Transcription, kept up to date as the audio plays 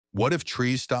What if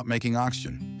trees stopped making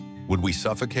oxygen? Would we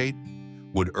suffocate?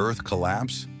 Would Earth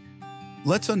collapse?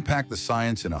 Let's unpack the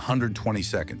science in 120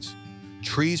 seconds.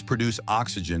 Trees produce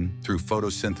oxygen through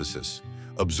photosynthesis,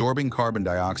 absorbing carbon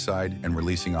dioxide and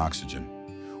releasing oxygen.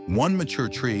 One mature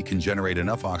tree can generate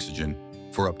enough oxygen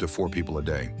for up to 4 people a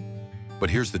day. But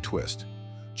here's the twist.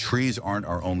 Trees aren't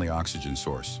our only oxygen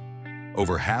source.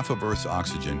 Over half of Earth's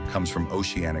oxygen comes from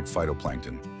oceanic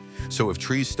phytoplankton. So if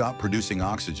trees stopped producing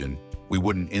oxygen, we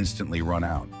wouldn't instantly run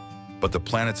out. But the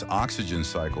planet's oxygen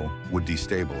cycle would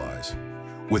destabilize.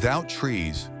 Without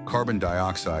trees, carbon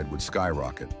dioxide would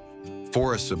skyrocket.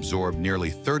 Forests absorb nearly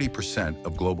 30%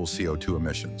 of global CO2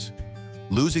 emissions.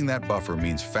 Losing that buffer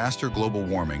means faster global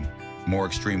warming, more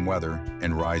extreme weather,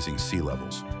 and rising sea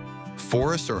levels.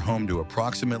 Forests are home to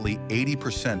approximately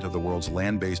 80% of the world's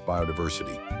land-based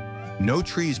biodiversity. No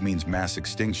trees means mass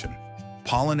extinction.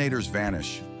 Pollinators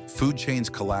vanish, food chains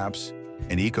collapse,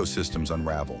 and ecosystems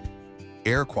unravel.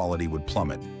 Air quality would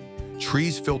plummet.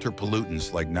 Trees filter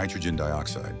pollutants like nitrogen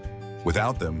dioxide.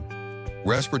 Without them,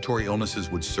 respiratory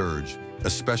illnesses would surge,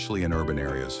 especially in urban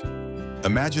areas.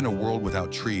 Imagine a world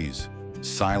without trees,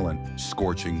 silent,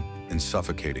 scorching, and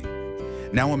suffocating.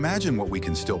 Now imagine what we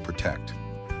can still protect.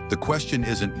 The question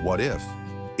isn't what if,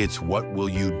 it's what will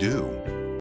you do?